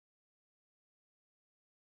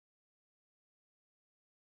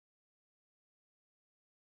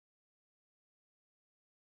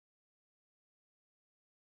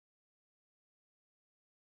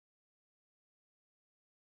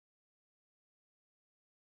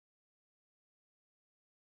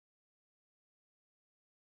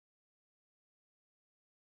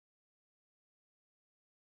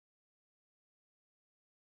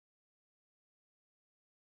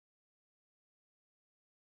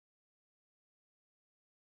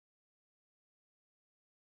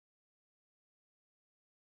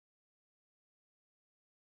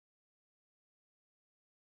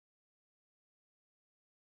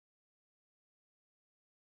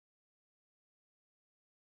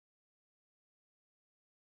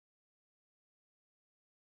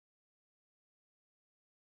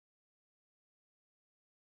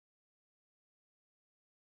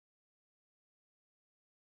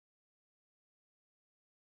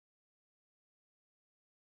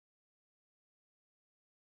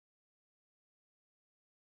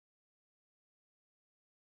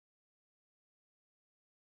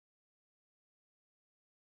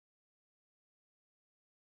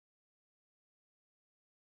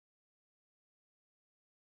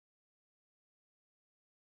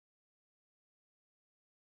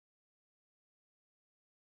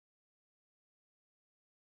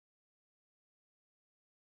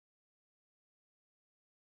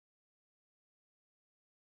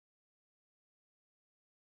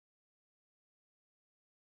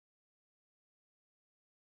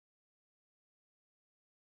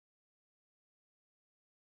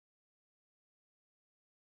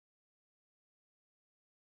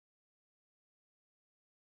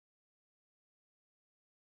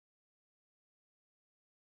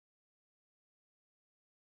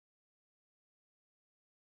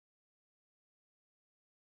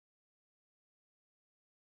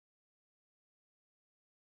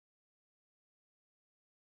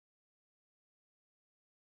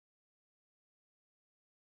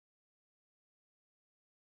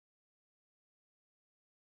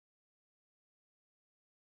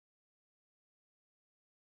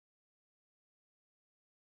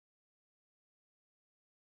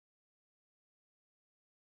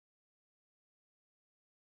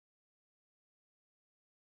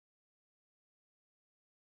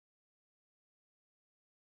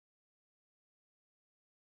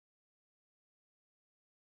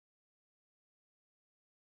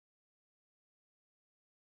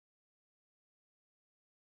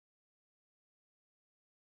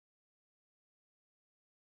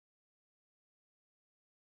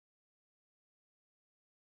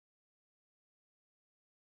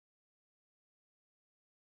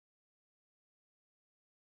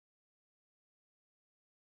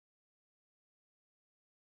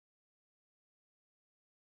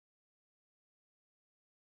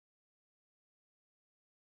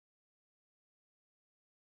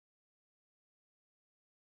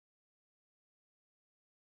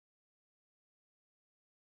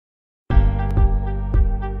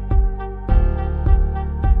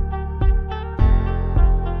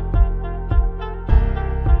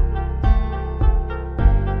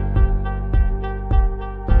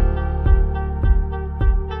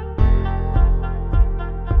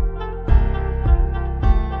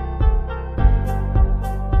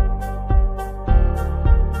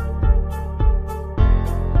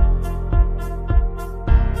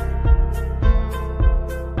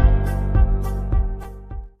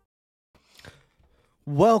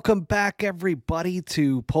Welcome back, everybody,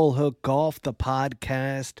 to Pull Hook Golf, the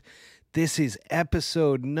podcast. This is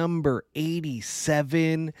episode number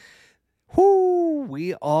 87. Whoo,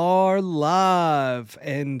 we are live.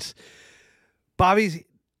 And Bobby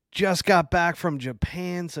just got back from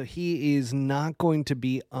Japan, so he is not going to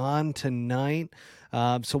be on tonight.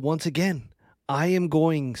 So once again, I am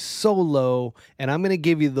going solo, and I'm going to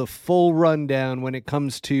give you the full rundown when it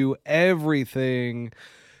comes to everything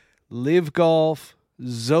Live Golf,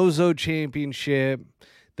 Zozo Championship,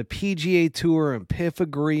 the PGA Tour and PIF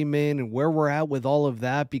agreement, and where we're at with all of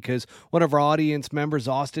that, because one of our audience members,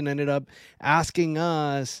 Austin, ended up asking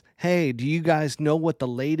us, hey, do you guys know what the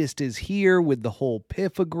latest is here with the whole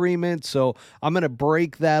PIF agreement? So I'm going to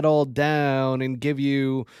break that all down and give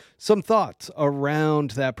you some thoughts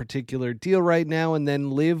around that particular deal right now. And then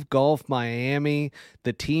Live Golf Miami,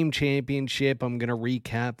 the team championship, I'm going to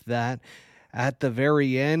recap that at the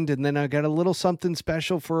very end, and then I got a little something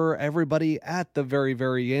special for everybody at the very,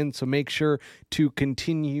 very end, so make sure to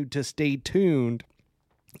continue to stay tuned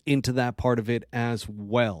into that part of it as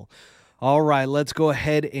well. All right, let's go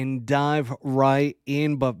ahead and dive right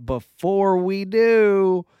in, but before we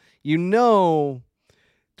do, 25%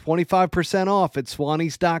 off at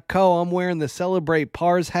Swannies.co. I'm wearing the Celebrate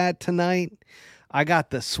Pars hat tonight. I got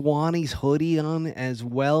the Swannies hoodie on as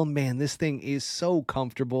well. Man, this thing is so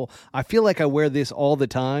comfortable. I feel like I wear this all the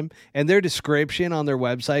time, and their description on their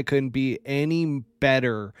website couldn't be any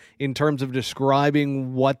better in terms of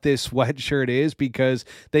describing what this sweatshirt is, because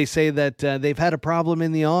they say that they've had a problem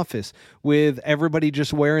in the office with everybody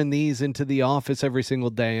just wearing these into the office every single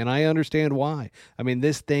day, and I understand why. I mean,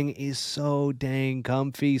 this thing is so dang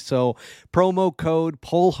comfy. So promo code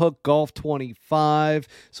PullHookGolf25.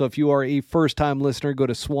 So if you are a first-time listener, go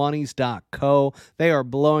to Swannies.co. They are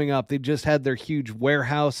blowing up. They just had their huge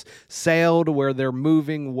warehouse sale to where they're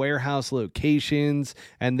moving warehouse locations,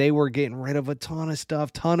 and they were getting rid of a ton of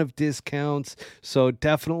stuff, ton of discounts. So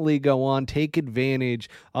definitely go on, take advantage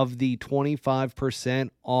of the 25%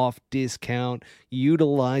 off discount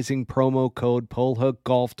utilizing promo code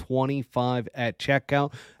PullHookGolf25 at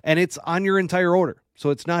checkout, and it's on your entire order. So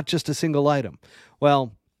it's not just a single item.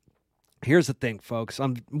 Well, here's the thing, folks.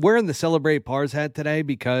 I'm wearing the Celebrate Pars hat today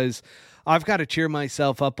because I've got to cheer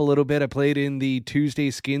myself up a little bit. I played in the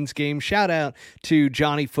Tuesday Skins game. Shout out to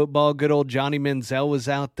Johnny Football. Good old Johnny Menzel was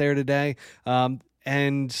out there today.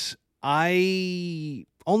 And I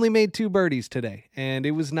only made 2 birdies today, and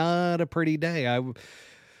it was not a pretty day. I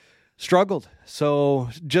struggled. So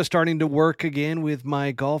just starting to work again with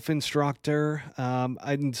my golf instructor.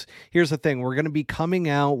 And here's the thing. We're going to be coming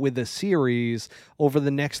out with a series over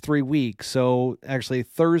the next 3 weeks. So actually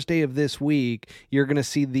Thursday of this week, you're going to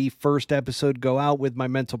see the first episode go out with my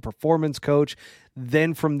mental performance coach.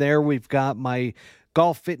 Then from there, we've got my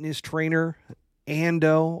golf fitness trainer,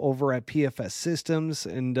 Ando, over at PFS Systems.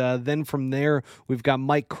 And then from there, we've got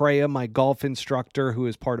Mike Crea, my golf instructor, who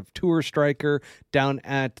is part of Tour Striker down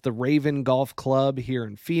at the Raven Golf Club here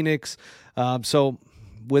in Phoenix. So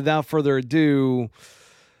without further ado,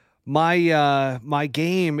 my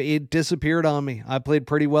game, it disappeared on me. I played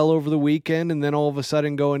pretty well over the weekend, and then all of a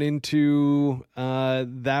sudden going into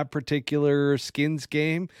that particular Skins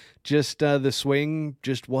game, just the swing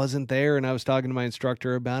just wasn't there. And I was talking to my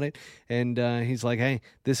instructor about it, and he's like, hey,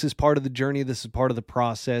 this is part of the journey. This is part of the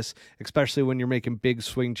process, especially when you're making big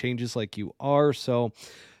swing changes like you are. So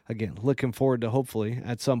again, looking forward to hopefully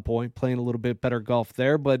at some point playing a little bit better golf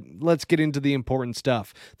there, but let's get into the important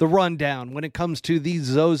stuff. The rundown when it comes to the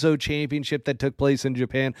Zozo Championship that took place in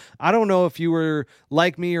Japan. I don't know if you were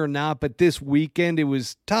like me or not, but this weekend it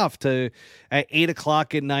was tough at 8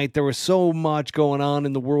 o'clock at night. There was so much going on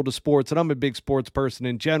in the world of sports, and I'm a big sports person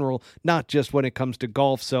in general, not just when it comes to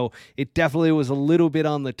golf. So it definitely was a little bit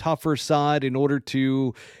on the tougher side in order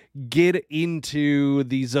to get into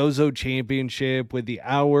the Zozo Championship with the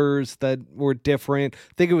hours that were different.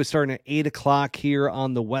 I think it was starting at 8 o'clock here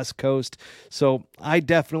on the West Coast. So I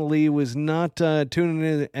definitely was not tuning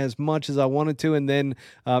in as much as I wanted to. And then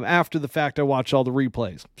after the fact, I watched all the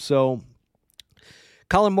replays. So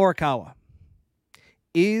Collin Morikawa.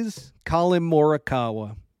 Is Collin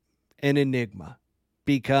Morikawa an enigma?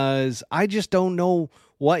 Because I just don't know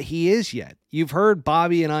what he is yet. You've heard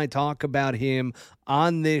Bobby and I talk about him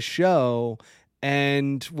on this show,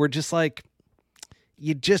 and we're just like,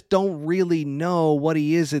 you just don't really know what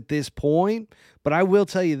he is at this point. But I will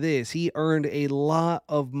tell you this, he earned a lot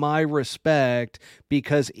of my respect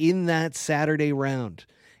because in that Saturday round,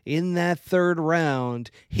 in that third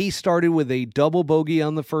round, he started with a double bogey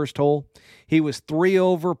on the first hole. He was 3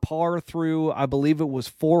 over par through, I believe it was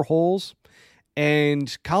 4 holes.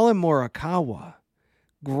 And Collin Morikawa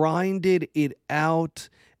grinded it out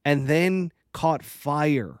and then caught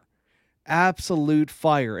fire. Absolute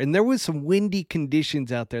fire. And there was some windy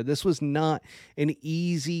conditions out there. This was not an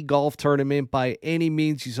easy golf tournament by any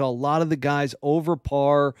means. You saw a lot of the guys over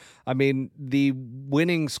par. I mean, the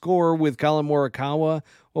winning score with Colin Morikawa,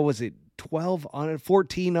 what was it?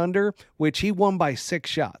 14 under, which he won by 6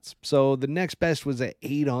 shots. So the next best was at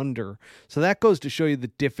 8 under. So that goes to show you the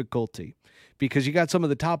difficulty, because you got some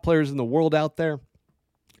of the top players in the world out there,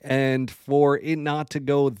 and for it not to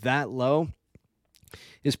go that low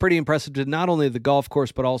is pretty impressive to not only the golf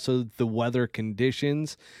course, but also the weather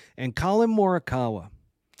conditions. And Colin Morikawa,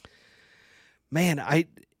 man,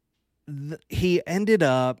 he ended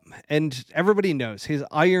up, and everybody knows his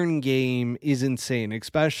iron game is insane,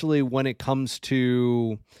 especially when it comes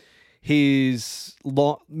to his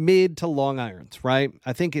mid to long irons, right?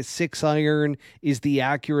 I think his 6 iron is the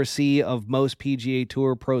accuracy of most PGA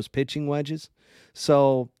Tour pros pitching wedges.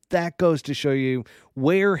 So that goes to show you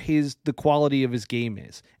where the quality of his game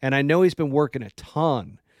is. And I know he's been working a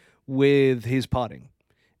ton with his putting,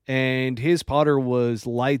 and his putter was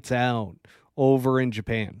lights out over in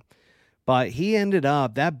Japan. But he ended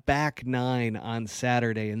up, that back 9 on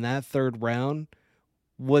Saturday in that 3rd round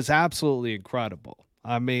was absolutely incredible.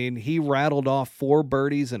 I mean, he rattled off 4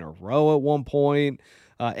 birdies in a row at one point.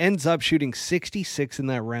 Ends up shooting 66 in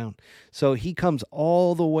that round. So he comes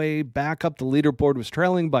all the way back up the leaderboard, was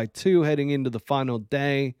trailing by 2 heading into the final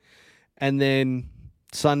day. And then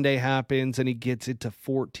Sunday happens and he gets it to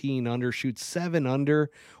 14 under, shoots 7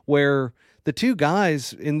 under, where the 2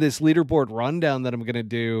 guys in this leaderboard rundown that I'm going to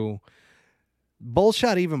do both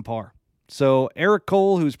shot even par. So Eric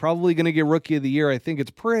Cole, who's probably going to get Rookie of the Year, I think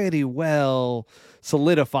it's pretty well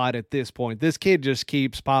solidified at this point. This kid just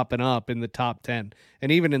keeps popping up in the top 10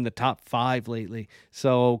 and even in the top 5 lately.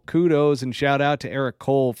 So kudos and shout out to Eric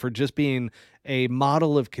Cole for just being a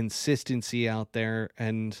model of consistency out there.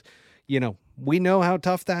 And, you know, we know how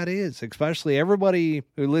tough that is, especially everybody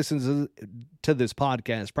who listens to this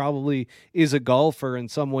podcast probably is a golfer in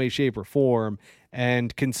some way, shape, or form.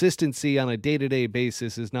 And consistency on a day-to-day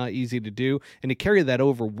basis is not easy to do. And to carry that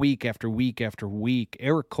over week after week after week,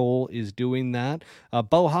 Eric Cole is doing that.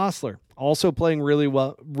 Beau Hossler also playing really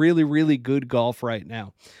well, really good golf right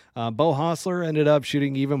now. Beau Hossler ended up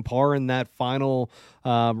shooting even par in that final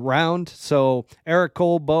round. So Eric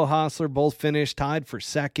Cole, Beau Hossler both finished tied for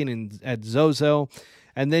 2nd at Zozo.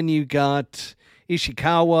 And then you got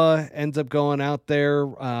Ishikawa ends up going out there.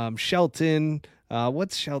 Shelton,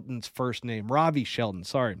 what's Shelton's first name? Robbie Shelton.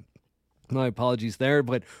 Sorry. My apologies there.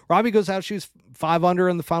 But Robbie goes out, shoots 5 under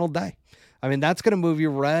in the final day. I mean, that's going to move you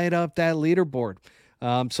right up that leaderboard.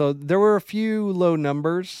 So there were a few low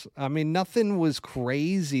numbers. I mean, nothing was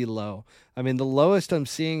crazy low. I mean, the lowest I'm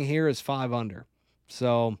seeing here is 5 under.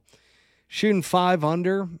 So shooting 5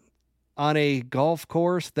 under on a golf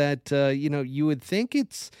course that, you would think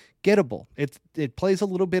it's gettable. It plays a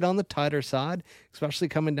little bit on the tighter side, especially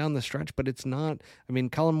coming down the stretch, but it's not. I mean,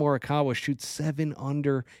 Colin Morikawa shoots 7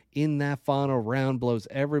 under in that final round, blows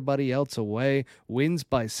everybody else away, wins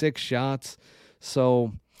by 6 shots.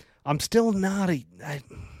 So I'm still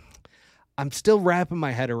I'm still wrapping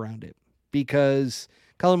my head around it, because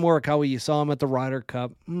Colin Morikawa, you saw him at the Ryder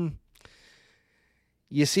Cup.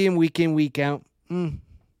 You see him week in, week out.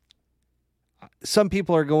 Some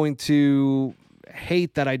people are going to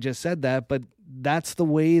hate that I just said that, but that's the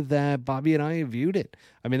way that Bobby and I have viewed it.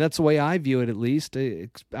 I mean, that's the way I view it, at least. I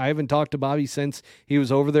haven't talked to Bobby since he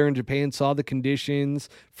was over there in Japan, saw the conditions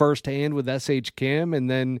firsthand with S.H. Kim, and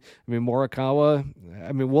then, I mean, Morikawa.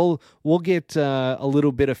 I mean, we'll get a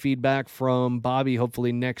little bit of feedback from Bobby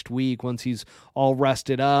hopefully next week once he's all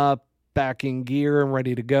rested up, back in gear and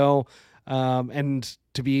ready to go. And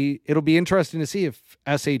it'll be interesting to see if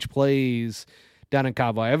S.H. plays down in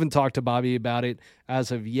Cabo. I haven't talked to Bobby about it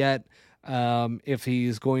as of yet, if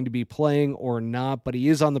he's going to be playing or not, but he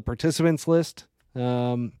is on the participants list.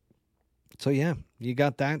 So yeah, you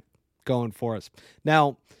got that going for us.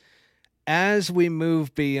 Now, as we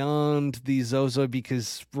move beyond the Zozo,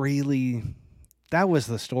 because really that was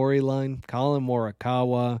the storyline, Colin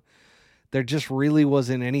Morikawa, there just really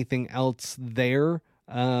wasn't anything else there,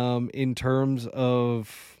 in terms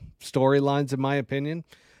of storylines, in my opinion.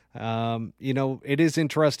 It is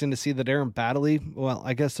interesting to see that Aaron Baddeley, well,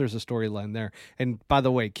 I guess there's a storyline there. And by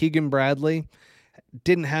the way, Keegan Bradley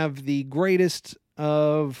didn't have the greatest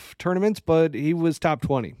of tournaments, but he was top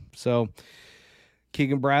 20. So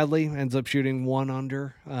Keegan Bradley ends up shooting 1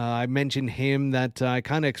 under. I mentioned him that I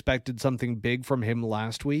kind of expected something big from him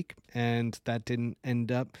last week, and that didn't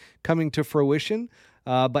end up coming to fruition.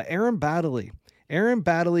 But Aaron Baddeley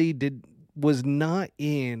was not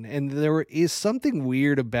in, and there is something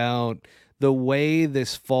weird about the way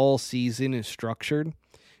this fall season is structured,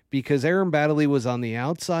 because Aaron Baddeley was on the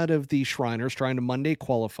outside of the Shriners trying to Monday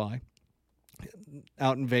qualify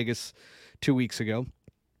out in Vegas 2 weeks ago,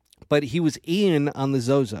 but he was in on the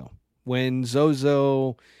Zozo when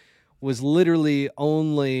Zozo was literally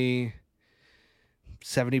only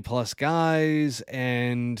 70 plus guys,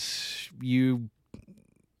 and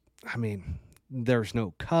there's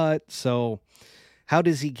no cut. So how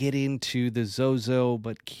does he get into the Zozo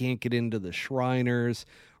but can't get into the Shriners?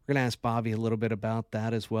 We're going to ask Bobby a little bit about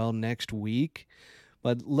that as well next week.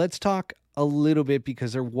 But let's talk a little bit,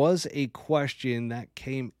 because there was a question that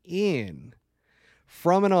came in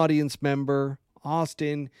from an audience member,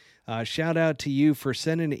 Austin. Shout out to you for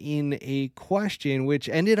sending in a question, which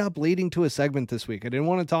ended up leading to a segment this week. I didn't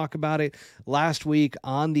want to talk about it last week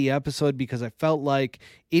on the episode because I felt like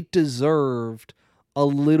it deserved a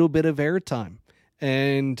little bit of airtime,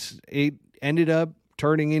 and it ended up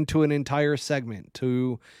turning into an entire segment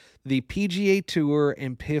to the PGA Tour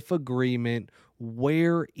and PIF agreement.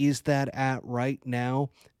 Where is that at right now?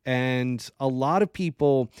 And a lot of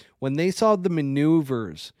people, when they saw the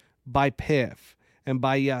maneuvers by PIF and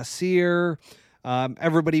by Yasir,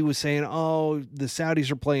 everybody was saying, oh, the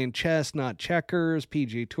Saudis are playing chess, not checkers.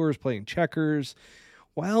 PGA Tour is playing checkers.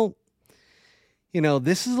 Well,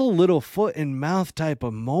 this is a little foot and mouth type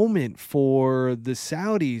of moment for the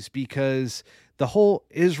Saudis, because the whole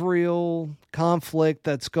Israel conflict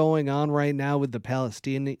that's going on right now with the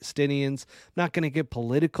Palestinians, I'm not going to get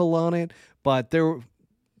political on it, but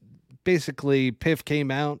basically PIF came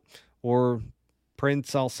out, or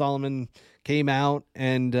Prince Al Solomon came out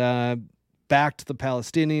and backed the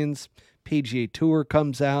Palestinians. PGA Tour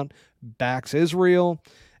comes out, backs Israel.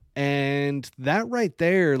 And that right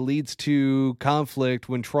there leads to conflict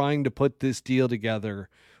when trying to put this deal together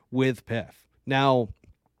with PIF. Now,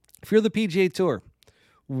 if you're the PGA Tour,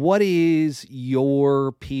 what is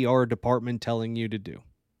your PR department telling you to do?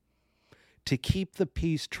 To keep the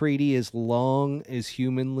peace treaty as long as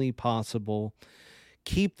humanly possible.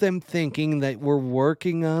 Keep them thinking that we're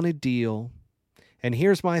working on a deal. And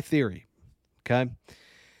here's my theory, okay?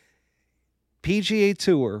 PGA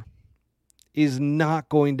Tour is not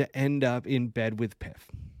going to end up in bed with PIF.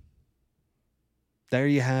 There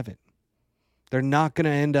you have it. They're not going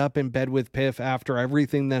to end up in bed with PIF after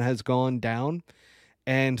everything that has gone down.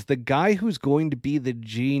 And the guy who's going to be the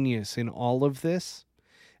genius in all of this,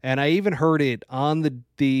 and I even heard it on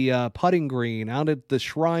the putting green out at the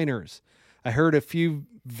Shriners. I heard a few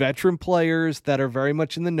veteran players that are very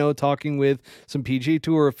much in the know talking with some PGA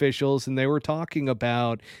Tour officials, and they were talking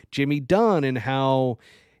about Jimmy Dunn and how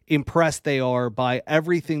impressed they are by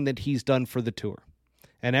everything that he's done for the tour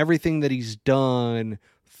and everything that he's done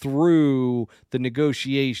through the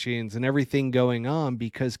negotiations and everything going on,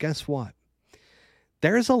 because guess what?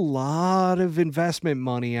 There's a lot of investment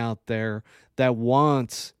money out there that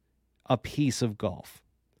wants a piece of golf.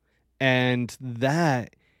 And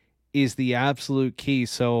that is the absolute key.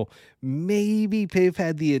 So maybe PIF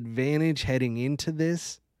had the advantage heading into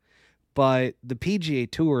this, but the PGA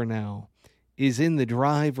Tour now is in the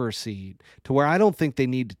driver's seat to where I don't think they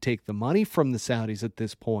need to take the money from the Saudis at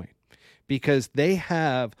this point, because they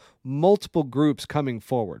have multiple groups coming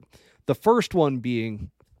forward. The first one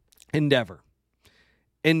being Endeavor.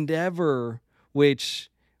 Endeavor,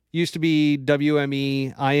 which used to be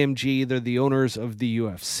WME, IMG, they're the owners of the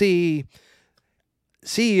UFC.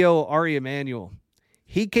 CEO Ari Emanuel,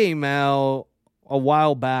 he came out a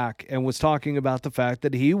while back and was talking about the fact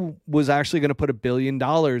that he was actually going to put $1 billion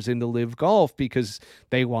into Live Golf because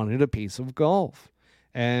they wanted a piece of golf.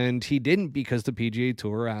 And he didn't, because the PGA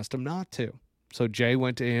Tour asked him not to. So Jay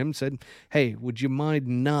went to him and said, hey, would you mind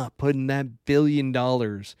not putting that $1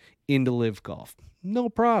 billion into Live Golf? No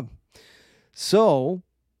problem. So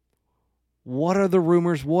what are the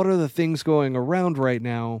rumors? What are the things going around right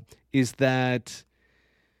now is that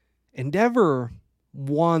Endeavor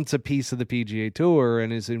wants a piece of the PGA Tour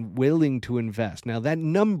and is willing to invest. Now, that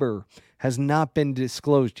number has not been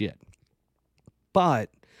disclosed yet, but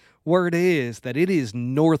word is that it is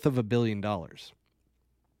north of $1 billion.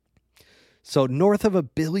 So north of $1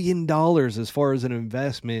 billion as far as an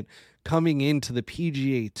investment coming into the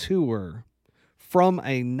PGA Tour from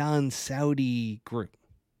a non-Saudi group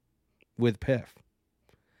with PIF.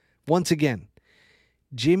 Once again,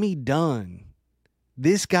 Jimmy Dunn,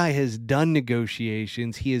 this guy has done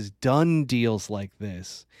negotiations. He has done deals like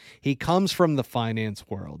this. He comes from the finance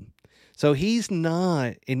world. So he's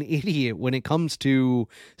not an idiot when it comes to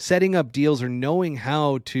setting up deals or knowing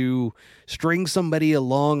how to string somebody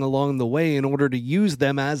along the way in order to use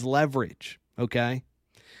them as leverage, okay?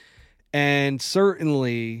 And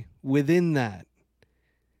certainly within that,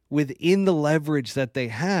 within the leverage that they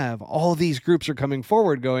have, all these groups are coming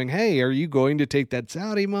forward going, hey, are you going to take that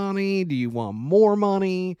Saudi money? Do you want more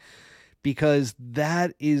money? Because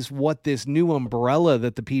that is what this new umbrella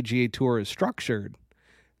that the PGA Tour is structured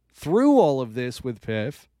through all of this with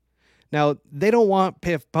PIF. Now, they don't want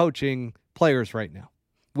PIF poaching players right now,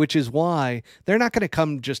 which is why they're not going to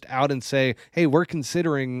come just out and say, hey, we're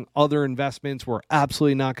considering other investments. We're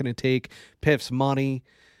absolutely not going to take PIF's money.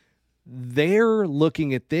 They're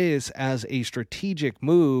looking at this as a strategic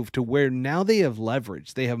move to where now they have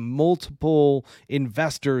leverage. They have multiple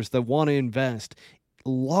investors that want to invest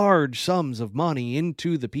large sums of money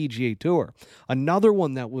into the PGA Tour. Another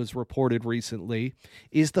one that was reported recently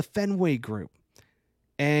is the Fenway Group.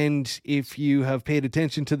 And if you have paid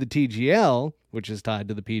attention to the TGL, which is tied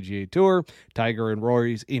to the PGA Tour, Tiger and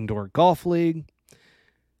Rory's Indoor Golf League,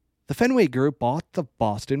 the Fenway Group bought the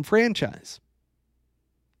Boston franchise.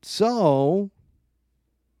 So,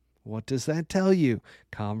 what does that tell you?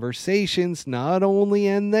 Conversations not only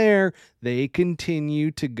end there, they continue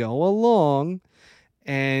to go along.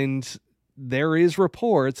 And there is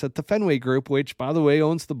reports that the Fenway Group, which, by the way,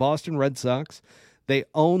 owns the Boston Red Sox, they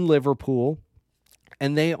own Liverpool,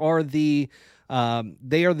 and they are the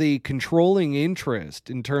controlling interest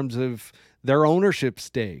in terms of their ownership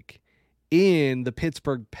stake in the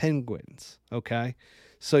Pittsburgh Penguins. Okay,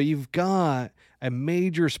 so you've got a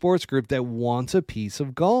major sports group that wants a piece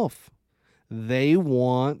of golf. They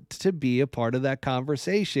want to be a part of that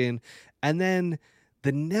conversation, and then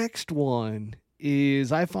the next one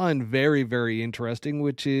is I find very, very interesting,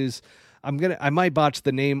 which is I might botch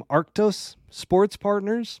the name, Arctos Sports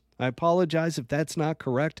Partners. I apologize if that's not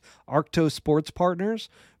correct, Arctos Sports Partners.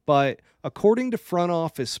 But according to Front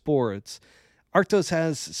Office Sports, Arctos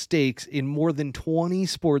has stakes in more than 20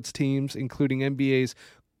 sports teams, including NBA's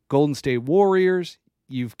Golden State Warriors.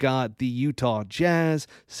 You've got the Utah Jazz,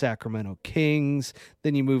 Sacramento Kings.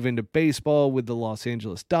 Then you move into baseball with the Los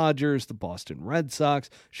Angeles Dodgers, the Boston Red Sox,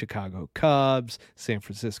 Chicago Cubs, San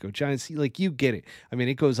Francisco Giants. Like, you get it. I mean,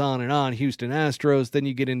 it goes on and on. Houston Astros. Then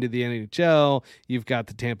you get into the NHL. You've got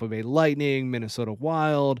the Tampa Bay Lightning, Minnesota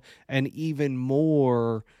Wild, and even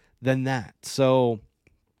more than that. So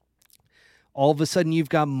all of a sudden, you've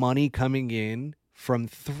got money coming in from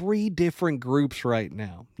 3 different groups right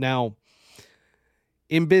now. Now,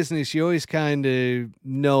 in business, you always kind of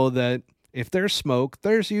know that if there's smoke,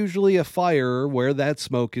 there's usually a fire where that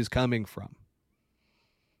smoke is coming from.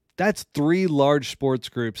 That's 3 large sports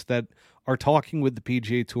groups that are talking with the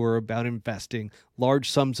PGA Tour about investing large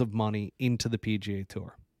sums of money into the PGA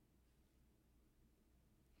Tour.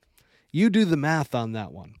 You do the math on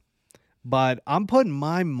that one. But I'm putting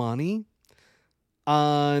my money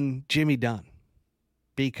on Jimmy Dunn,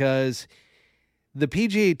 because the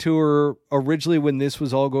PGA Tour, originally when this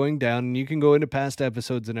was all going down, and you can go into past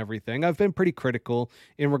episodes and everything, I've been pretty critical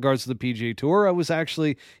in regards to the PGA Tour. I was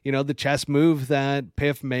actually, the chess move that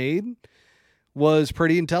PIF made was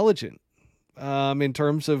pretty intelligent in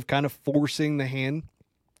terms of kind of forcing the hand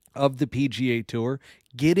of the PGA Tour,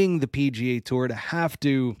 getting the PGA Tour to have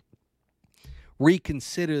to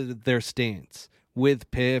reconsider their stance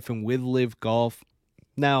with PIF and with Live Golf.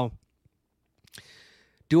 Now,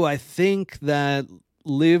 do I think that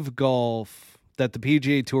Live Golf, that the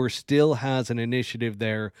PGA Tour still has an initiative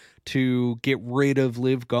there to get rid of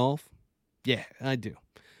Live Golf? Yeah, I do.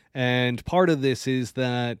 And part of this is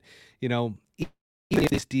that, even if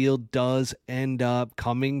this deal does end up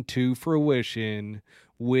coming to fruition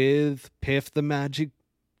with PIF the Magic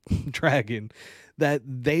Dragon, that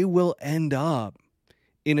they will end up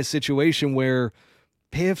in a situation where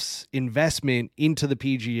PIF's investment into the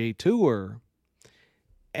PGA Tour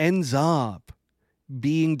ends up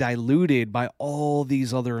being diluted by all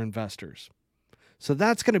these other investors. So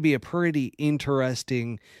that's going to be a pretty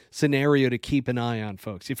interesting scenario to keep an eye on,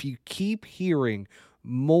 folks. If you keep hearing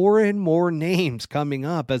more and more names coming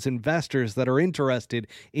up as investors that are interested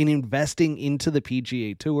in investing into the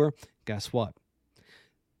PGA Tour, guess what?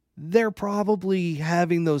 They're probably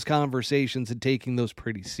having those conversations and taking those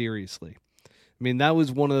pretty seriously. I mean, that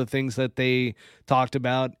was one of the things that they talked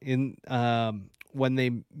about in when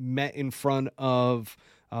they met in front of,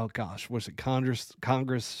 was it Congress,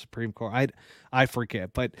 Supreme Court? I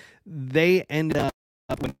forget, but they ended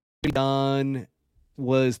up, when Don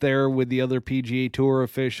was there with the other PGA Tour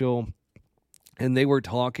official, and they were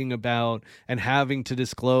talking about and having to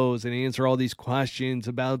disclose and answer all these questions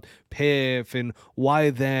about PIF and why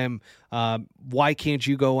them. Why can't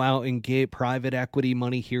you go out and get private equity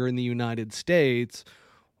money here in the United States?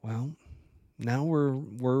 Well, now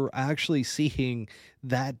we're actually seeing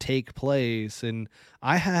that take place. And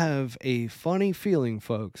I have a funny feeling,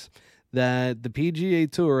 folks, that the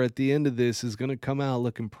PGA Tour at the end of this is going to come out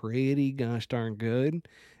looking pretty gosh darn good.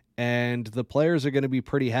 And the players are going to be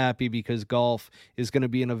pretty happy because golf is going to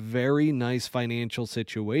be in a very nice financial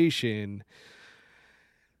situation.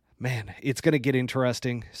 Man, it's going to get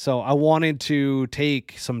interesting. So I wanted to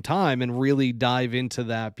take some time and really dive into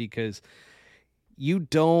that because you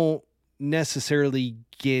don't necessarily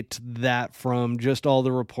get that from just all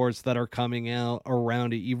the reports that are coming out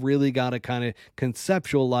around it. You really got to kind of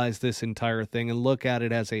conceptualize this entire thing and look at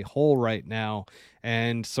it as a whole right now.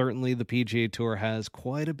 And certainly the PGA Tour has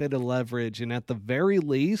quite a bit of leverage. And at the very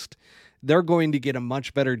least, they're going to get a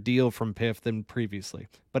much better deal from PIF than previously.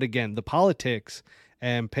 But again, the politics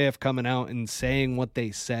and PIF coming out and saying what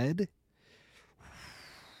they said,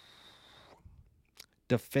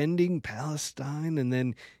 defending Palestine, and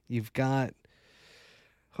then you've got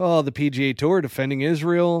the PGA Tour defending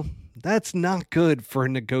Israel. That's not good for a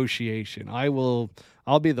negotiation.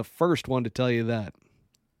 I'll be the first one to tell you that.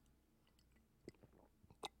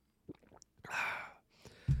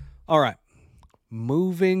 All right,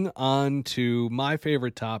 moving on to my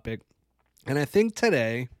favorite topic. And I think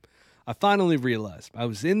today I finally realized I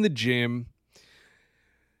was in the gym.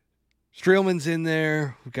 Streelman's in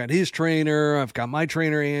there. We've got his trainer. I've got my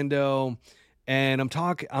trainer, Ando. And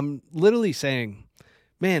I'm literally saying,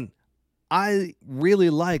 man, I really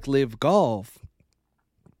like Live Golf,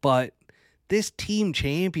 but this team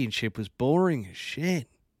championship was boring as shit.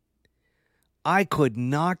 I could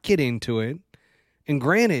not get into it. And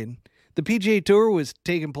granted, the PGA Tour was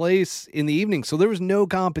taking place in the evening, so there was no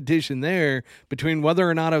competition there between whether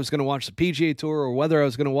or not I was going to watch the PGA Tour or whether I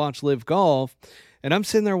was going to watch Live Golf. And I'm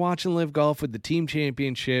sitting there watching Live Golf with the team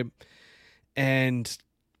championship, and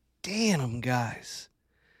damn, guys,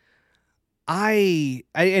 I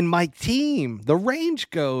and my team, the Range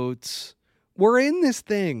Goats, were in this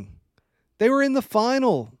thing. They were in the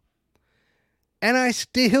final, and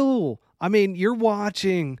you're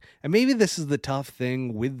watching, and maybe this is the tough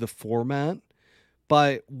thing with the format,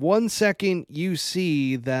 but 1 second you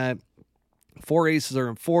see that 4 aces are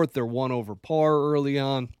in fourth, they're 1 over par early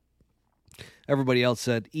on. Everybody else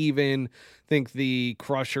said even. I think the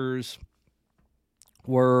Crushers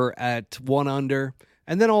were at 1 under,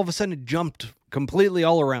 and then all of a sudden it jumped completely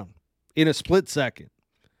all around in a split second.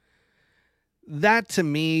 That to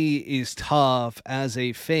me is tough as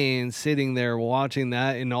a fan sitting there watching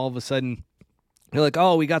that, and all of a sudden you're like,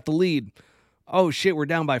 oh, we got the lead. Oh shit, we're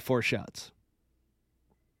down by 4 shots.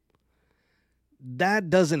 That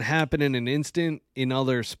doesn't happen in an instant in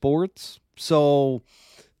other sports. So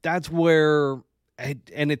that's where,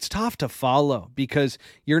 and it's tough to follow because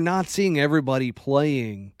you're not seeing everybody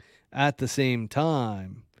playing at the same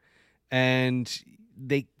time. And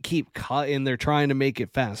they keep cutting. They're trying to make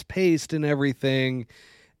it fast paced and everything.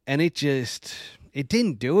 And it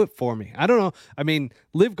didn't do it for me. I don't know. I mean,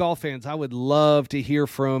 Live Golf fans, I would love to hear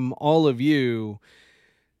from all of you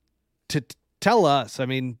to tell us, I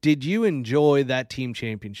mean, did you enjoy that team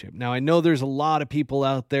championship? Now, I know there's a lot of people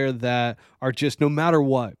out there that are just, no matter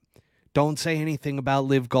what, don't say anything about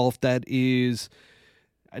Live Golf that is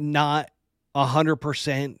not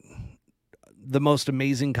 100% the most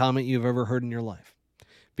amazing comment you've ever heard in your life.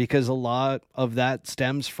 Because a lot of that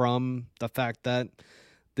stems from the fact that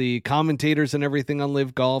the commentators and everything on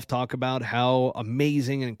Live Golf talk about how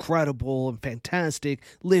amazing and incredible and fantastic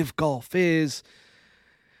Live Golf is.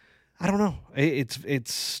 I don't know.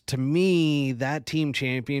 It's to me, that team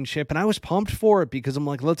championship, and I was pumped for it because I'm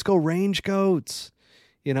like, let's go Range Goats.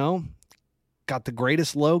 You know, got the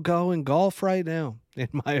greatest logo in golf right now, in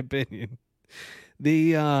my opinion.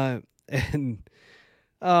 I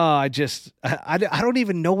don't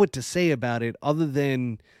even know what to say about it other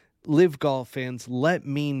than Live Golf fans, let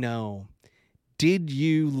me know. Did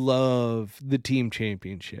you love the team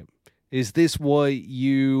championship? Is this what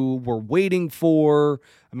you were waiting for?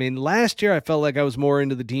 I mean, last year I felt like I was more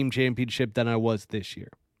into the team championship than I was this year.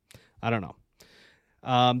 I don't know.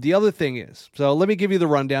 The other thing is, so let me give you the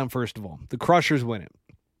rundown first of all. The Crushers win it.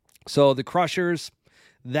 So the Crushers,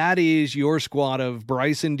 that is your squad of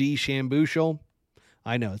Bryson DeChambeau.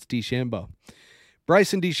 I know, it's DeChambeau.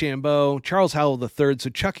 Bryson DeChambeau, Charles Howell III, so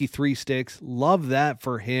Chucky 3 Sticks. Love that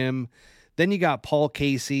for him. Then you got Paul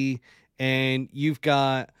Casey, and you've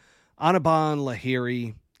got Anaban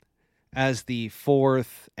Lahiri as the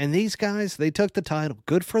 4th. And these guys, they took the title.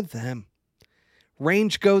 Good for them.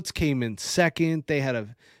 Range Goats came in 2nd. They had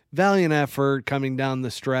a valiant effort coming down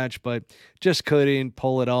the stretch, but just couldn't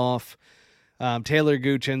pull it off. Taylor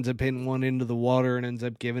Gooch ends up hitting one into the water and ends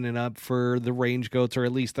up giving it up for the Range Goats, or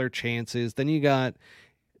at least their chances. Then you got,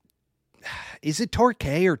 is it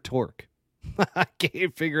Torquay or Torque? I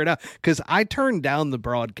can't figure it out because I turned down the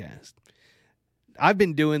broadcast I've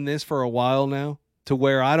been doing this for a while now, to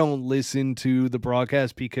where I don't listen to the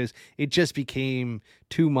broadcast because it just became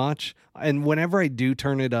too much. And whenever I do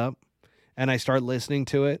turn it up and I start listening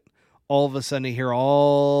to it, all of a sudden I hear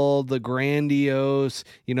all the grandiose,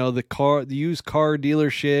 the used car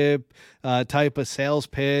dealership type of sales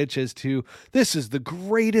pitch as to, this is the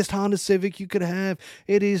greatest Honda Civic you could have.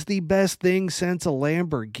 It is the best thing since a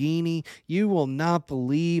Lamborghini. You will not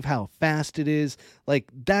believe how fast it is.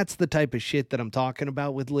 Like, that's the type of shit that I'm talking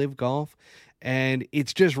about with Live Golf. And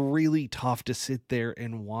it's just really tough to sit there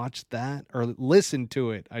and watch that, or listen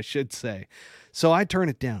to it, I should say. So I turn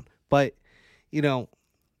it down. But,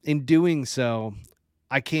 in doing so,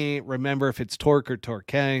 I can't remember if it's Torque or Torque,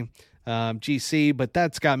 GC, but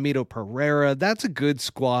that's got Mito Pereira. That's a good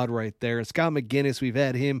squad right there. Scott McGinnis, we've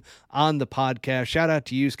had him on the podcast. Shout out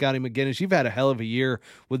to you, Scotty McGinnis. You've had a hell of a year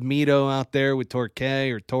with Mito out there, with Torque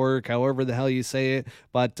or Torque, however the hell you say it.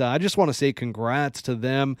 But I just want to say congrats to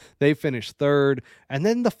them. They finished third. And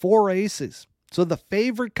then the 4 aces. So the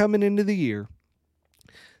favorite coming into the year,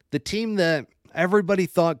 the team that everybody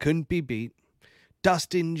thought couldn't be beat,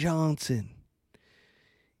 Dustin Johnson.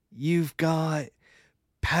 You've got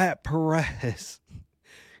Pat Perez.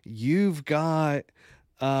 You've got,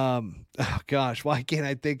 why can't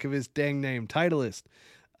I think of his dang name? Titleist.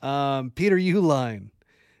 Peter Uihlein.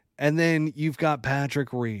 And then you've got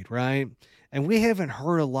Patrick Reed, right? And we haven't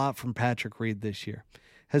heard a lot from Patrick Reed this year.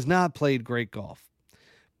 Has not played great golf.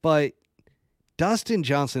 But Dustin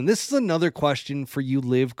Johnson, this is another question for you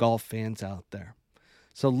Live Golf fans out there.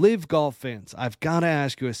 So Live Golf fans, I've got to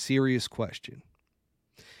ask you a serious question.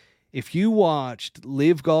 If you watched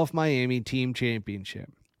Live Golf Miami Team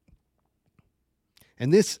Championship,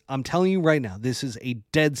 and this, I'm telling you right now, this is a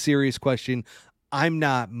dead serious question. I'm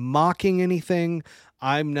not mocking anything.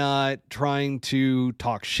 I'm not trying to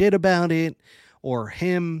talk shit about it or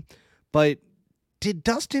him, but did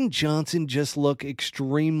Dustin Johnson just look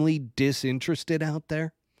extremely disinterested out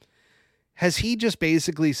there? Has he just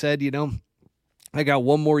basically said, I got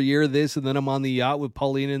one more year of this and then I'm on the yacht with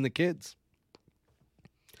Paulina and the kids?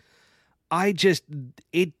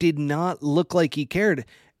 It did not look like he cared.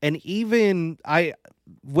 And even, I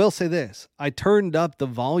will say this, I turned up the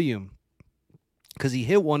volume because he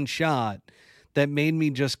hit one shot that made me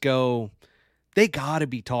just go, they got to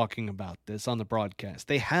be talking about this on the broadcast.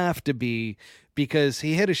 They have to be, because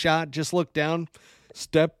he hit a shot, just looked down,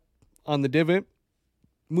 stepped on the divot,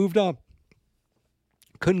 moved on.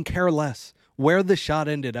 Couldn't care less where the shot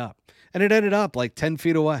ended up. And it ended up like 10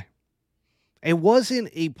 feet away. It wasn't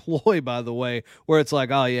a ploy, by the way, where it's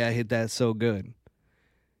like, oh yeah, I hit that so good.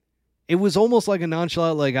 It was almost like a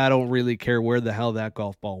nonchalant, like, I don't really care where the hell that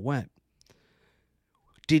golf ball went.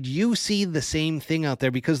 Did you see the same thing out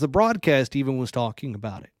there? Because the broadcast even was talking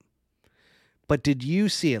about it. But did you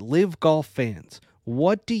see it? Live Golf fans,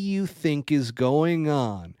 what do you think is going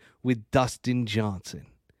on with Dustin Johnson?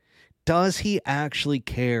 Does he actually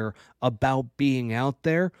care about being out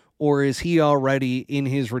there? Or is he already in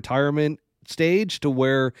his retirement stage to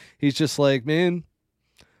where he's just like, man,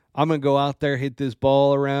 I'm going to go out there, hit this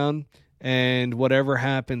ball around, and whatever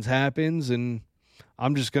happens, happens, and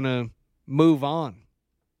I'm just going to move on?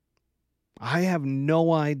 I have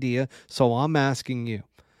no idea, so I'm asking you,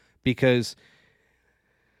 because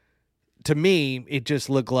to me, it just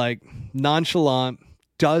looked like nonchalant,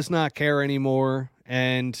 does not care anymore.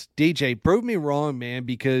 And DJ, prove me wrong, man,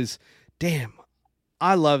 because damn,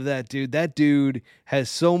 I love that dude. That dude has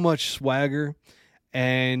so much swagger,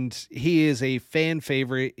 and he is a fan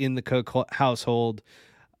favorite in the Cook household.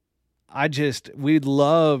 We'd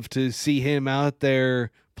love to see him out there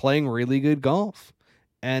playing really good golf,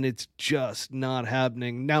 and it's just not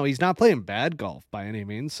happening. Now, he's not playing bad golf by any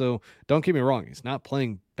means, so don't get me wrong. He's not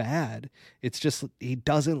playing bad. It's just he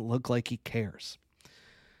doesn't look like he cares.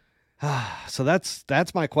 So that's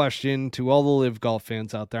my question to all the Live Golf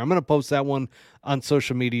fans out there. I'm going to post that one on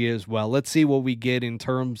social media as well. Let's see what we get in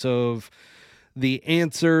terms of the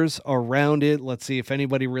answers around it. Let's see if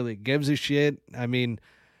anybody really gives a shit. I mean,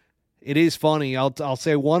 it is funny. I'll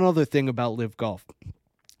say one other thing about Live Golf.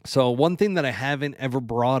 So one thing that I haven't ever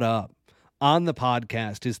brought up on the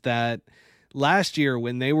podcast is that last year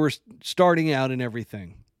when they were starting out and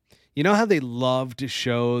everything, you know how they love to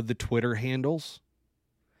show the Twitter handles?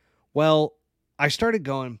 Well, I started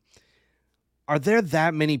going, are there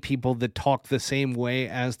that many people that talk the same way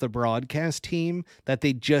as the broadcast team that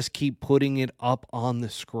they just keep putting it up on the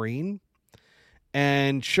screen?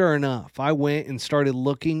 And sure enough, I went and started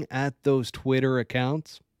looking at those Twitter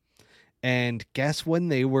accounts, and guess when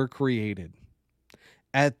they were created?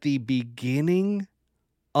 At the beginning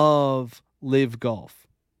of Live Golf.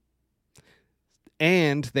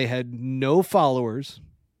 and they had no followers.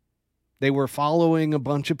 They were following a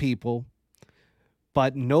bunch of people,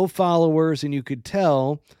 but no followers, and you could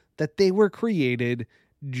tell that they were created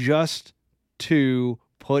just to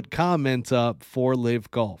put comments up for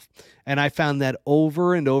Live Golf. And I found that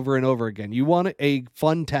over and over and over again. You want a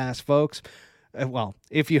fun task, folks? Well,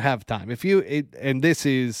 if you have time. And this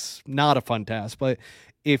is not a fun task, but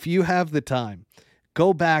if you have the time,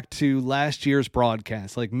 go back to last year's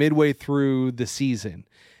broadcast, like midway through the season,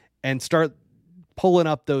 and start pulling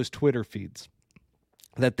up those Twitter feeds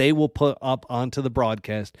that they will put up onto the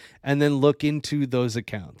broadcast, and then look into those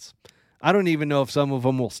accounts. I don't even know if some of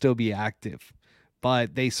them will still be active,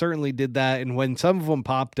 but they certainly did that. And when some of them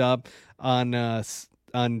popped up on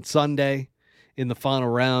Sunday in the final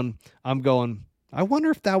round, I'm going, I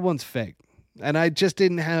wonder if that one's fake. And I just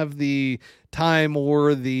didn't have the time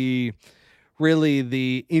or the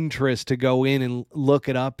interest to go in and look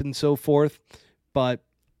it up and so forth. But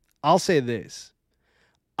I'll say this.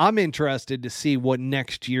 I'm interested to see what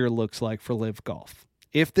next year looks like for Live Golf.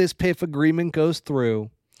 If this PIF agreement goes through,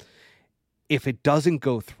 if it doesn't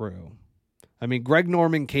go through, I mean, Greg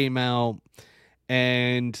Norman came out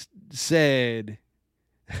and said,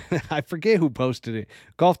 I forget who posted it,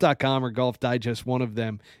 golf.com or Golf Digest, one of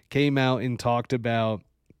them came out and talked about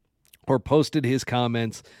or posted his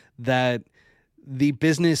comments that the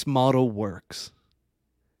business model works.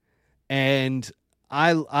 And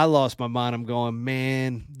I lost my mind. I'm going,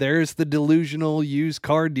 man, there's the delusional used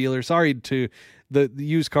car dealer. Sorry to the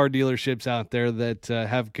used car dealerships out there that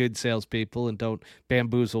have good salespeople and don't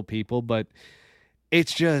bamboozle people. But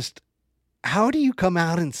it's just, how do you come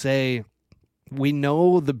out and say, we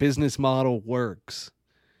know the business model works,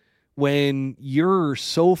 when you're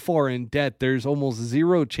so far in debt, there's almost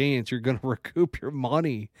zero chance you're going to recoup your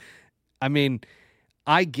money? I mean,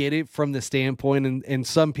 I get it from the standpoint, and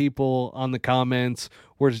some people on the comments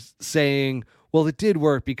were saying, well, it did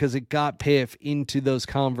work because it got PIF into those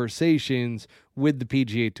conversations with the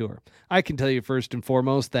PGA Tour. I can tell you first and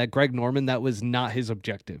foremost that Greg Norman, that was not his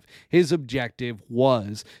objective. His objective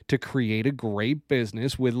was to create a great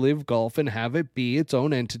business with Live Golf and have it be its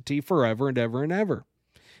own entity forever and ever and ever.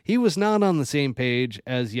 He was not on the same page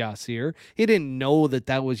as Yasir. He didn't know that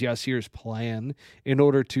that was Yasir's plan in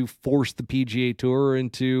order to force the PGA Tour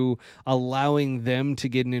into allowing them to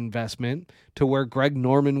get an investment to where Greg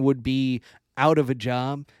Norman would be out of a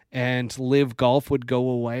job and Live Golf would go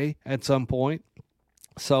away at some point.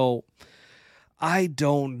 So I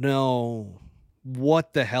don't know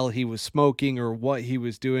what the hell he was smoking or what he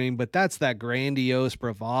was doing, but that's that grandiose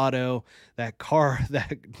bravado, that car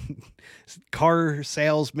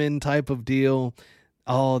salesman type of deal.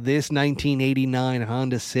 Oh, this 1989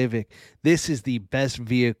 Honda Civic, this is the best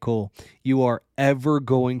vehicle you are ever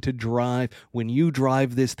going to drive. When you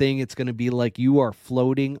drive this thing, it's going to be like you are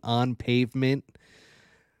floating on pavement.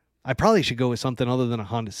 I probably should go with something other than a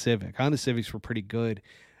Honda Civic. Honda Civics were pretty good.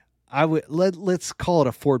 Let's call it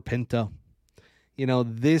a Ford Pinto. You know,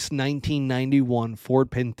 this 1991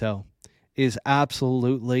 Ford Pinto is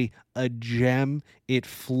absolutely a gem. It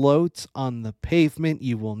floats on the pavement.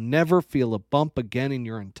 You will never feel a bump again in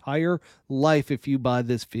your entire life if you buy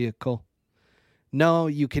this vehicle. No,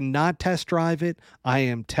 you cannot test drive it. I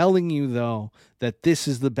am telling you, though, that this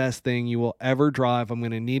is the best thing you will ever drive. I'm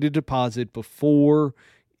going to need a deposit before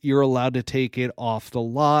you're allowed to take it off the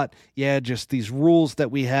lot. Yeah, just these rules that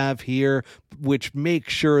we have here, which make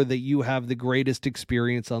sure that you have the greatest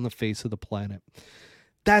experience on the face of the planet.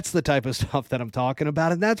 That's the type of stuff that I'm talking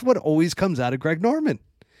about, and that's what always comes out of Greg Norman.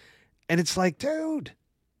 And it's like, dude,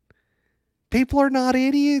 people are not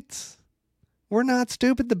idiots. We're not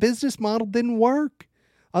stupid. The business model didn't work.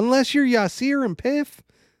 Unless you're Yasir and PIF,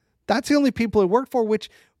 that's the only people it worked for, which,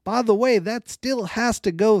 by the way, that still has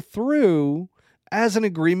to go through as an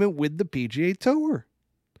agreement with the PGA Tour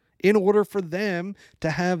in order for them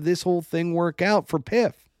to have this whole thing work out for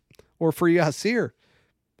PIF or for Yasir,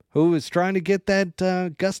 who is trying to get that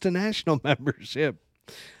Augusta National membership.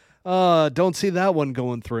 Don't see that one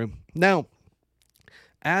going through. Now,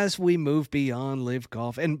 as we move beyond Live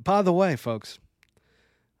Golf, and by the way, folks,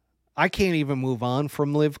 I can't even move on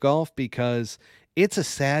from Live Golf because it's a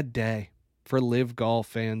sad day for Live Golf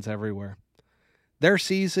fans everywhere. Their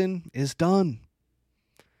season is done.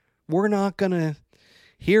 We're not going to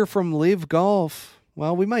hear from Live Golf.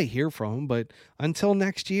 Well, we might hear from them, but until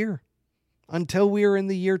next year, until we are in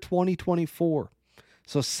the year 2024.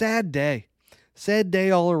 So sad day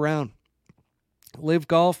all around. Live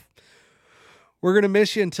Golf, we're going to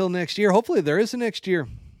miss you until next year. Hopefully there is a next year.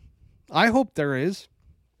 I hope there is.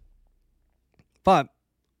 But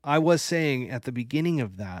I was saying at the beginning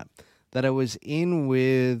of that I was in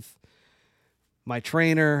with my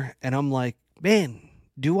trainer, and I'm like, man,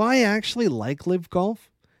 do I actually like Live Golf?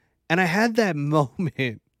 And I had that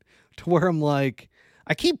moment to where I'm like,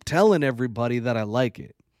 I keep telling everybody that I like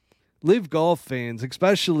it. Live Golf fans,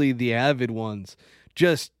 especially the avid ones,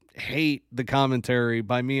 just hate the commentary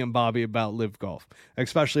by me and Bobby about Live Golf,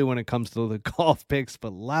 especially when it comes to the golf picks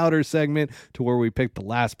but louder segment, to where we pick the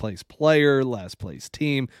last place player, last place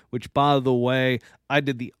team, which, by the way, I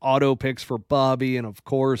did the auto picks for Bobby, and of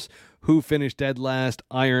course, who finished dead last?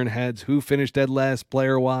 Ironheads. Who finished dead last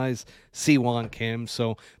player-wise? Siwon Kim.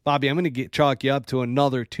 So, Bobby, I'm going to chalk you up to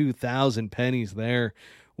another 2,000 pennies there.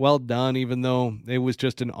 Well done, even though it was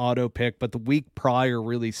just an auto pick, but the week prior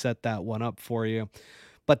really set that one up for you.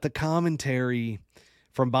 But the commentary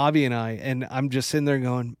from Bobby and I'm just sitting there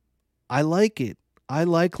going, I like it. I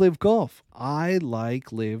like Live Golf. I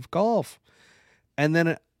like Live Golf. And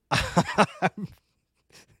then I'm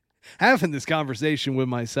having this conversation with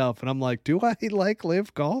myself, and I'm like, do I like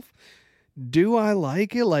Live Golf? Do I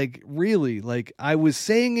like it? Like, really? Like, I was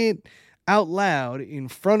saying it out loud in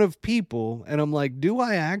front of people, and I'm like, do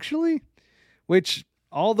I actually? Which,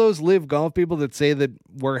 all those Live Golf people that say that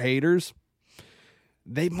we're haters,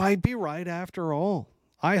 they might be right after all.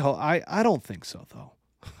 I don't think so, though.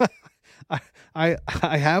 I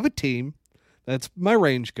have a team. That's my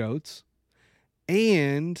Range Goats.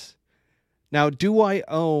 And now, do I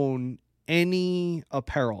own any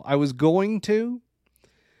apparel? I was going to.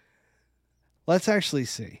 Let's actually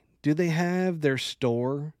see. Do they have their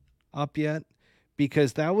store up yet?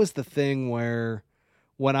 Because that was the thing where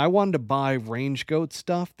when I wanted to buy Range Goat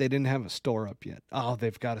stuff, they didn't have a store up yet. Oh,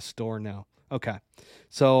 they've got a store now. Okay.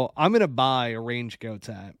 So I'm going to buy a Range Goats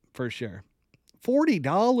hat for sure.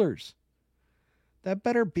 $40. That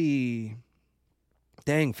better be...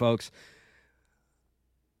 Dang, folks.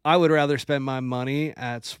 I would rather spend my money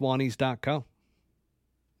at Swannies.co.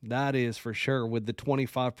 That is for sure, with the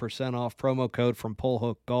 25% off promo code from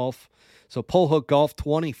Pullhook Golf. So Pullhook Golf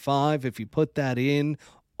 25, if you put that in,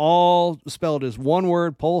 all spelled as one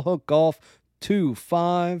word, Pullhook Golf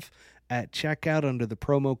 25 at checkout under the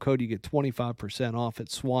promo code. You get 25% off at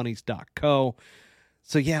Swannies.co.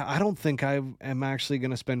 So yeah, I don't think I am actually going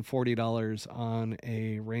to spend $40 on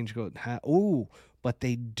a Range Goat hat. Ooh, but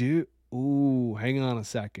they do. Ooh, hang on a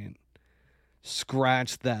second.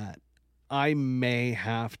 Scratch that. I may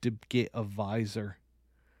have to get a visor.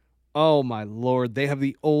 Oh my Lord. They have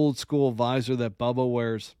the old school visor that Bubba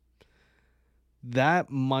wears. That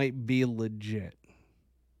might be legit.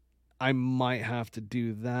 I might have to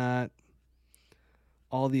do that.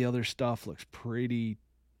 All the other stuff looks pretty...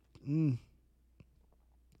 I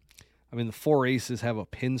mean, the Four Aces have a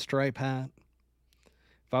pinstripe hat.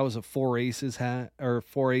 If I was a Four Aces hat or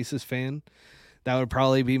Four Aces fan, that would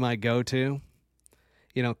probably be my go-to.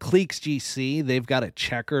 You know, Cleeks GC, they've got a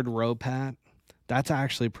checkered rope hat. That's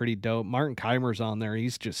actually pretty dope. Martin Keimer's on there.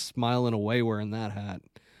 He's just smiling away wearing that hat.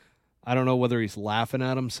 I don't know whether he's laughing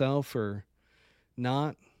at himself or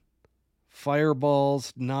not.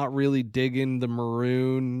 Fireballs, not really digging the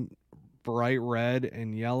maroon, bright red,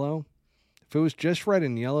 and yellow. If it was just red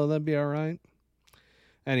and yellow, that'd be all right.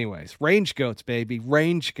 Anyways, Range Goats, baby.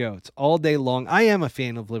 Range Goats all day long. I am a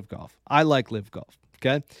fan of Live Golf. I like Live Golf,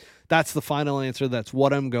 okay? That's the final answer. That's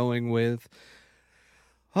what I'm going with.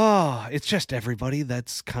 It's just everybody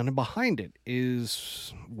that's kind of behind it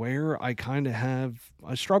is where I kind of have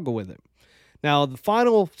a struggle with it. Now, the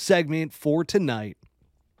final segment for tonight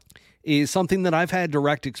is something that I've had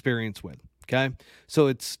direct experience with, okay? So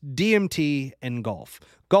it's DMT and golf.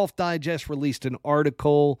 Golf Digest released an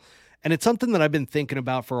article, and it's something that I've been thinking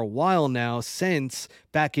about for a while now, since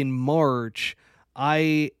back in March,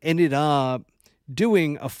 I ended up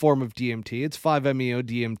doing a form of DMT. It's 5-MeO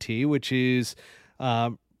DMT, which is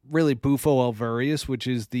really Bufo alvarius, which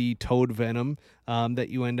is the toad venom that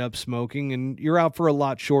you end up smoking, and you're out for a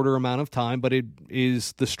lot shorter amount of time, but it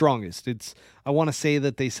is the strongest. I want to say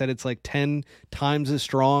that they said it's like 10 times as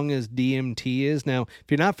strong as DMT is. Now, if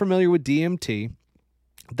you're not familiar with DMT,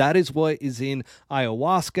 that is what is in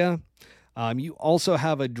ayahuasca. You also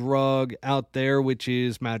have a drug out there, which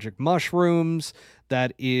is magic mushrooms,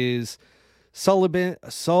 that is psilocybin,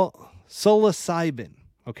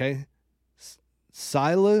 okay?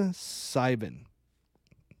 Psilocybin.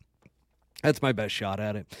 That's my best shot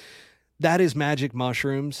at it. That is magic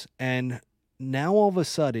mushrooms, and now all of a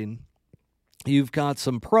sudden, you've got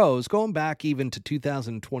some pros going back even to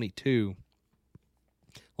 2022,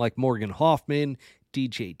 like Morgan Hoffman,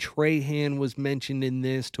 DJ Trahan was mentioned in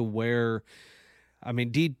this, to where, I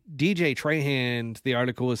mean, DJ Trahan, the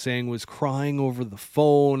article was saying, was crying over the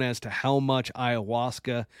phone as to how much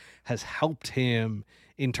ayahuasca has helped him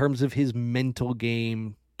in terms of his mental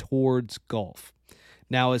game towards golf.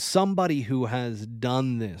 Now, as somebody who has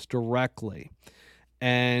done this directly,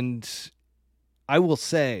 and I will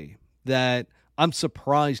say that I'm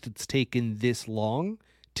surprised it's taken this long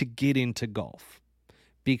to get into golf,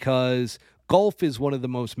 because golf is one of the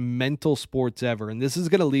most mental sports ever. And this is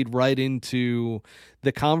going to lead right into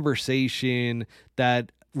the conversation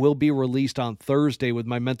that will be released on Thursday with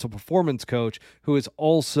my mental performance coach, who has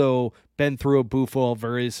also been through a Bufo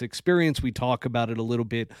Alvarez experience. We talk about it a little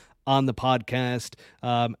bit on the podcast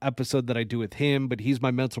episode that I do with him, but he's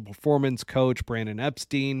my mental performance coach, Brandon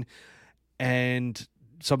Epstein. And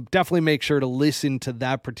so definitely make sure to listen to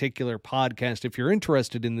that particular podcast if you're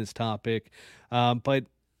interested in this topic. But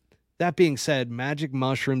that being said, magic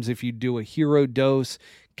mushrooms, if you do a hero dose,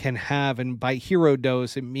 can have, and by hero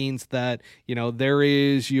dose, it means that, there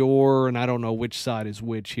is your, and I don't know which side is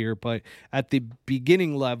which here, but at the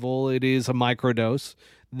beginning level, it is a microdose.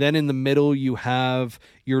 Then in the middle, you have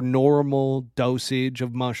your normal dosage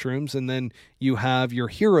of mushrooms, and then you have your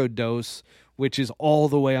hero dose, which is all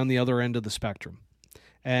the way on the other end of the spectrum.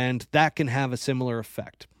 And that can have a similar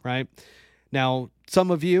effect, right? Now, some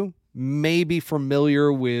of you may be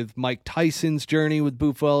familiar with Mike Tyson's journey with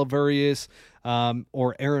Bufo Alvarez,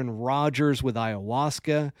 or Aaron Rodgers with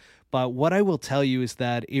ayahuasca. But what I will tell you is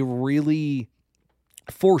that it really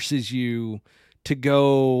forces you to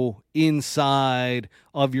go inside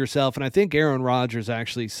of yourself. And I think Aaron Rodgers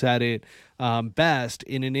actually said it best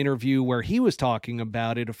in an interview where he was talking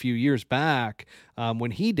about it a few years back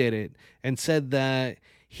when he did it, and said that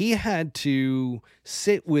he had to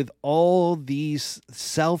sit with all these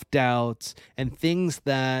self-doubts and things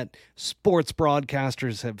that sports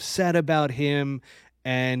broadcasters have said about him,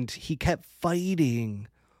 and he kept fighting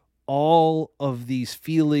all of these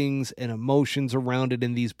feelings and emotions around it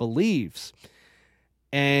and these beliefs.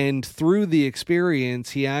 And through the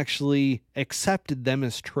experience, he actually accepted them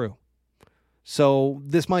as true. So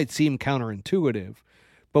this might seem counterintuitive,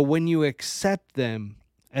 but when you accept them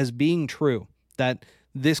as being true, that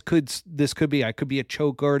this could be, I could be a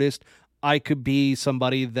choke artist, I could be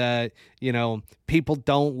somebody that, people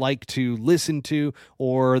don't like to listen to,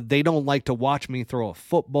 or they don't like to watch me throw a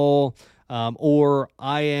football, or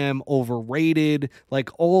I am overrated, like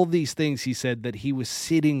all these things he said that he was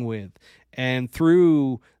sitting with. And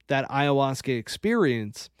through that ayahuasca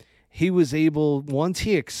experience, he was able, once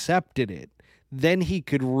he accepted it, then he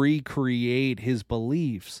could recreate his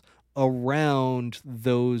beliefs around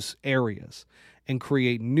those areas and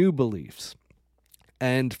create new beliefs.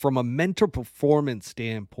 And from a mental performance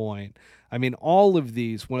standpoint, I mean, all of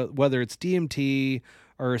these, whether it's DMT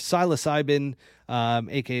or psilocybin,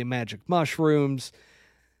 aka magic mushrooms,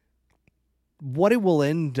 what it will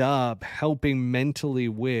end up helping mentally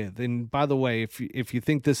with. And by the way, if you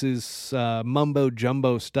think this is mumbo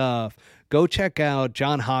jumbo stuff, go check out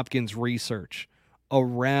John Hopkins' research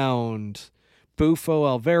around Bufo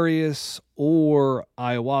Alvarez or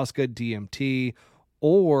ayahuasca, DMT,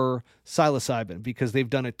 or psilocybin, because they've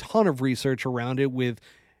done a ton of research around it with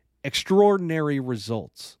extraordinary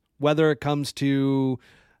results, whether it comes to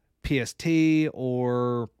PST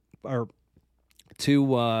or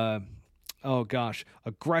to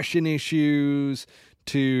aggression issues,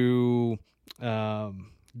 to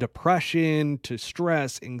depression, to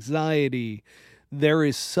stress, anxiety. There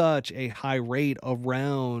is such a high rate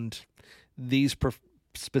around these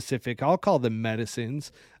specific, I'll call them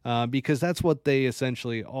medicines, because that's what they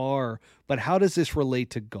essentially are. But how does this relate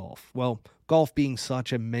to golf? Well, golf being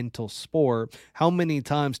such a mental sport, how many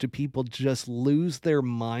times do people just lose their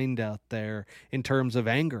mind out there in terms of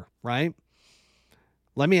anger, right?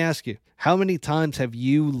 Let me ask you, how many times have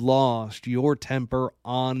you lost your temper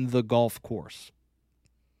on the golf course?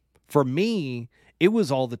 For me, it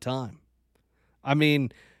was all the time. I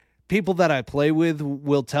mean, people that I play with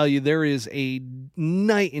will tell you there is a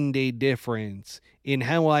night and day difference in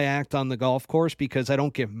how I act on the golf course, because I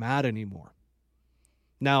don't get mad anymore.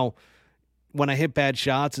 Now, when I hit bad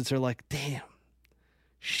shots, it's like, damn,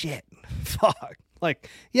 shit, fuck. Like,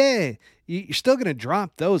 yeah, you're still going to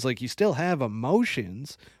drop those. Like, you still have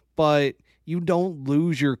emotions, but you don't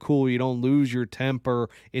lose your cool. You don't lose your temper.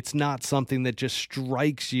 It's not something that just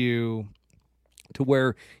strikes you to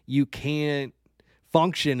where you can't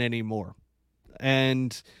function anymore.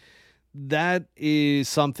 And that is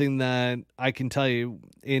something that I can tell you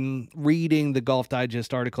in reading the Golf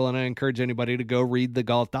Digest article, and I encourage anybody to go read the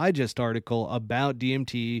Golf Digest article about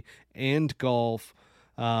DMT and golf.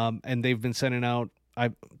 And they've been sending out,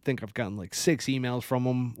 I think I've gotten like 6 emails from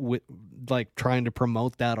them with like trying to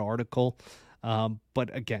promote that article.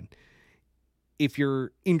 But again, if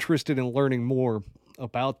you're interested in learning more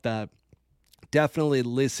about that, definitely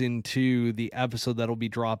listen to the episode that'll be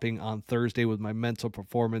dropping on Thursday with my mental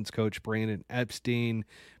performance coach, Brandon Epstein,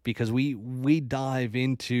 because we dive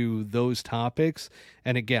into those topics.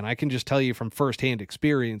 And again, I can just tell you from firsthand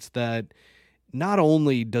experience that not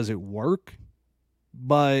only does it work,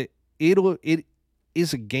 but it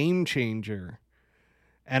is a game changer.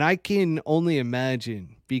 And I can only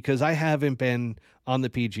imagine, because I haven't been on the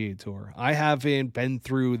PGA Tour, I haven't been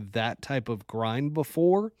through that type of grind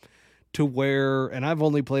before, to where, and I've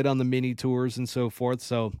only played on the mini tours and so forth.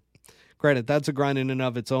 So granted, that's a grind in and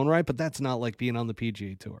of its own right, but that's not like being on the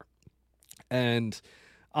PGA Tour. And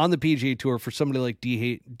on the PGA Tour, for somebody like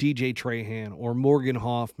DJ Trahan or Morgan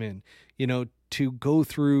Hoffman, to go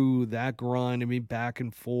through that grind, back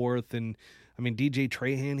and forth. And DJ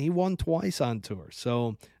Trahan, he won twice on tour.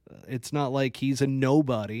 So it's not like he's a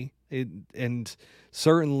nobody. And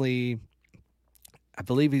certainly, I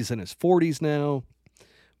believe he's in his 40s now.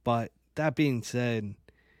 But that being said,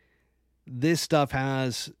 this stuff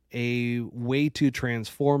has a way to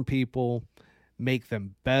transform people, make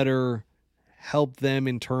them better, help them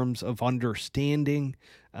in terms of understanding.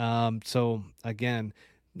 So again,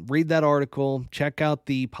 read that article, check out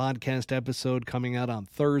the podcast episode coming out on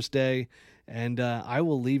Thursday, and I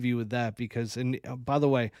will leave you with that because, and by the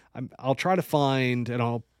way, I'll try to find, and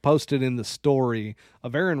I'll post it in the story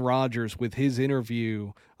of Aaron Rodgers with his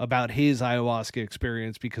interview about his ayahuasca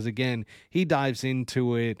experience, because again, he dives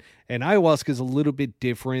into it, and ayahuasca is a little bit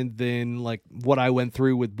different than like what I went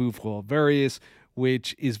through with Bufo Various,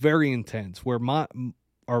 which is very intense, where mine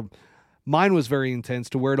was very intense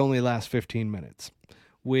to where it only lasts 15 minutes.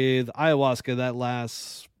 With ayahuasca, that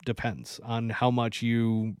lasts, depends on how much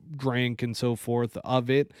you drink and so forth of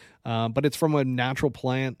it, but it's from a natural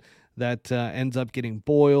plant that ends up getting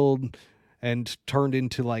boiled and turned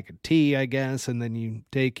into like a tea, I guess, and then you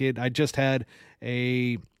take it. I just had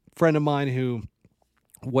a friend of mine who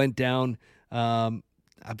went down, I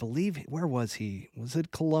believe, where was he? Was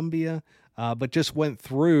it Colombia? But just went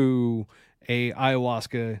through a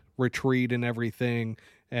ayahuasca retreat and everything.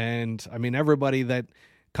 And everybody that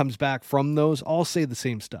comes back from those all say the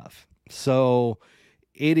same stuff. So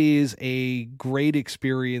it is a great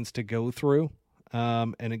experience to go through.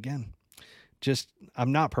 And again,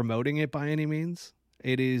 I'm not promoting it by any means.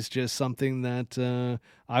 It is just something that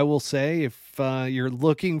I will say, if you're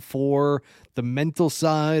looking for the mental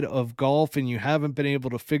side of golf and you haven't been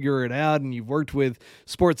able to figure it out, and you've worked with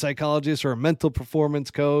sports psychologists or a mental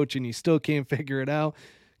performance coach and you still can't figure it out,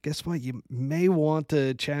 guess what? You may want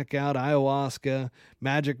to check out ayahuasca,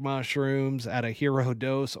 magic mushrooms at a hero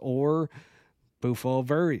dose, or Bufo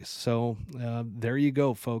Various. So there you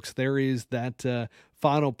go, folks. There is that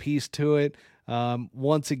final piece to it.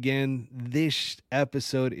 Once again, this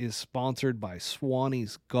episode is sponsored by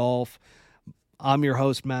Swannies Golf. I'm your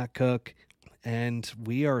host, Matt Cook, and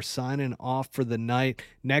we are signing off for the night.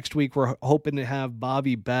 Next week, we're hoping to have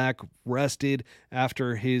Bobby back rested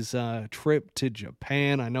after his trip to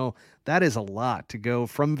Japan. I know that is a lot to go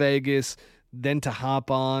from Vegas, then to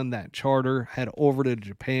hop on that charter, head over to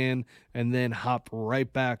Japan, and then hop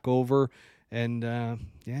right back over. And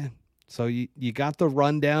so you got the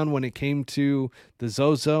rundown when it came to the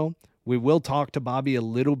Zozo. We will talk to Bobby a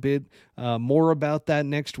little bit more about that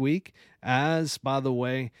next week. As, by the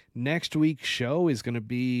way, next week's show is going to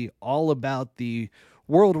be all about the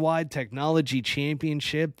Worldwide Technology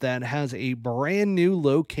Championship that has a brand new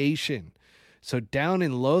location. So down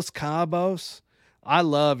in Los Cabos, I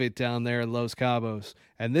love it down there in Los Cabos.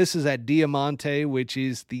 And this is at Diamante, which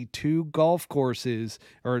is the two golf courses,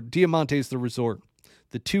 or Diamante is the resort,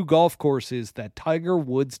 the two golf courses that Tiger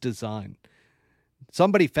Woods designed.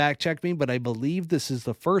 Somebody fact checked me, but I believe this is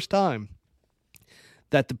the first time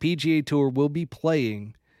that the PGA Tour will be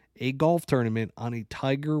playing a golf tournament on a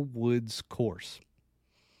Tiger Woods course.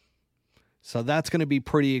 So that's going to be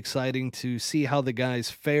pretty exciting to see how the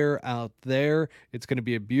guys fare out there. It's going to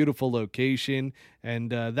be a beautiful location,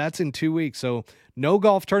 and that's in 2 weeks. So no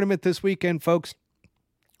golf tournament this weekend, folks.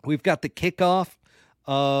 We've got the kickoff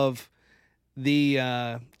of the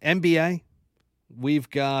NBA. We've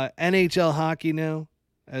got NHL hockey now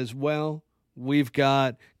as well. We've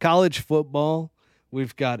got college football.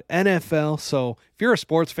 We've got NFL. So if you're a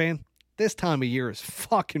sports fan, this time of year is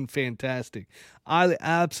fucking fantastic. I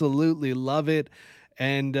absolutely love it.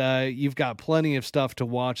 And you've got plenty of stuff to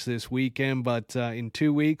watch this weekend. But in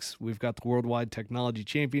 2 weeks, we've got the Worldwide Technology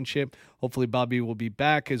Championship. Hopefully Bobby will be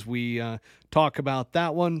back as we talk about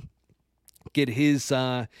that one. Get his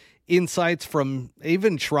insights from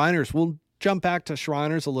even Shriners. We'll jump back to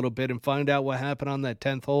Shriners a little bit and find out what happened on that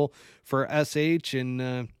 10th hole for SH,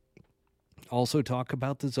 and also talk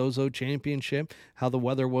about the Zozo Championship, how the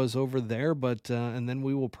weather was over there, but and then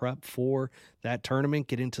we will prep for that tournament,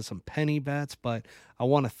 get into some penny bets. But I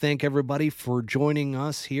want to thank everybody for joining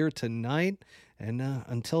us here tonight, and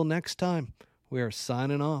until next time, we are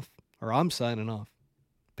signing off, or I'm signing off.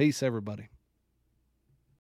 Peace, everybody.